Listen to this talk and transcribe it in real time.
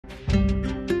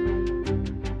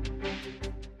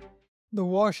The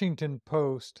Washington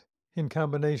Post, in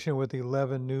combination with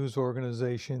 11 news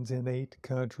organizations in 8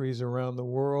 countries around the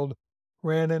world,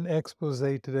 ran an expose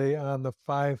today on the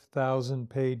 5,000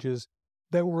 pages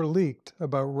that were leaked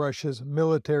about Russia's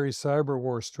military cyber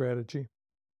war strategy.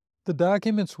 The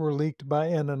documents were leaked by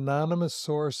an anonymous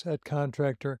source at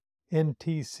Contractor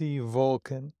NTC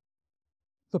Vulcan.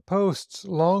 The Post's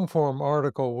long-form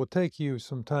article will take you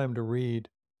some time to read,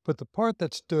 but the part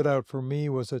that stood out for me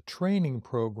was a training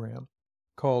program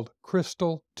called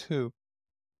Crystal 2.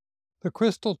 The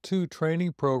Crystal 2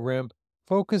 training program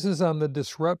focuses on the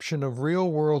disruption of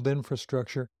real-world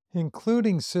infrastructure,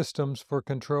 including systems for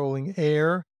controlling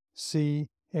air, sea,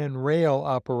 and rail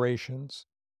operations.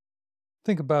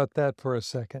 Think about that for a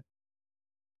second.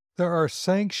 There are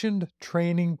sanctioned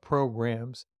training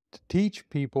programs to teach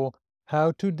people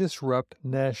how to disrupt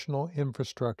national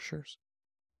infrastructures.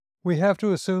 We have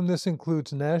to assume this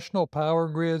includes national power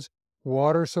grids,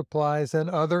 water supplies, and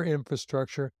other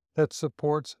infrastructure that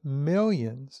supports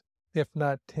millions, if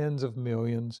not tens of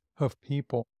millions, of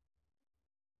people.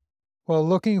 While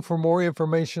looking for more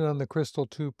information on the Crystal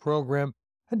 2 program,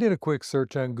 I did a quick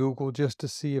search on Google just to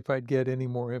see if I'd get any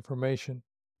more information.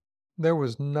 There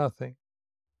was nothing.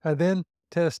 I then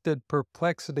tested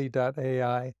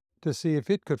Perplexity.ai to see if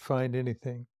it could find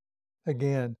anything.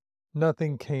 Again,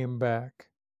 nothing came back.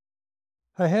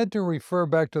 I had to refer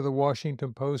back to the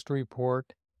Washington Post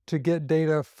report to get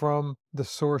data from the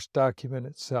source document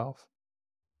itself.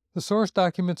 The source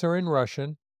documents are in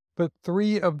Russian, but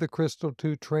 3 of the Crystal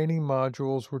 2 training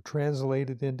modules were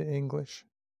translated into English.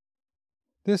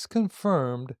 This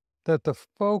confirmed that the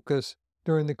focus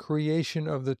during the creation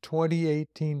of the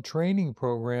 2018 training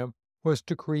program was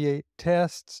to create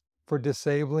tests for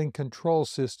disabling control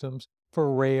systems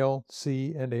for rail,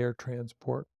 sea, and air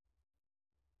transport.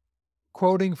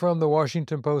 Quoting from the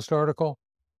Washington Post article,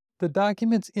 the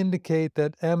documents indicate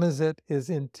that Amazit is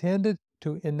intended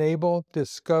to enable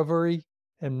discovery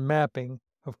and mapping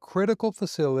of critical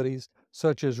facilities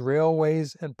such as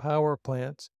railways and power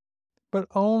plants, but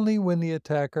only when the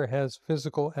attacker has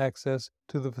physical access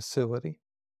to the facility.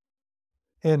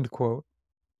 End quote.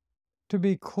 To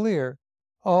be clear,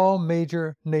 all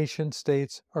major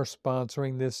nation-states are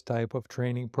sponsoring this type of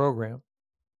training program.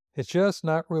 It's just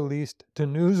not released to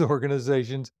news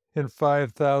organizations in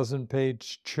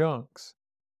 5,000-page chunks.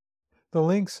 The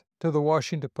links to the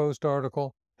Washington Post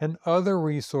article and other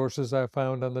resources I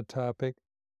found on the topic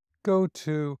go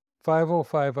to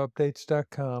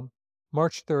 505updates.com,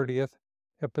 March 30th,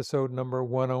 episode number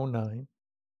 109.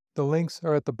 The links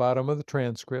are at the bottom of the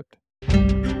transcript.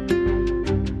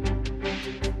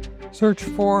 Search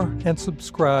for and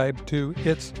subscribe to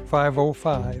It's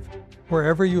 505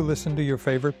 wherever you listen to your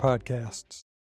favorite podcasts.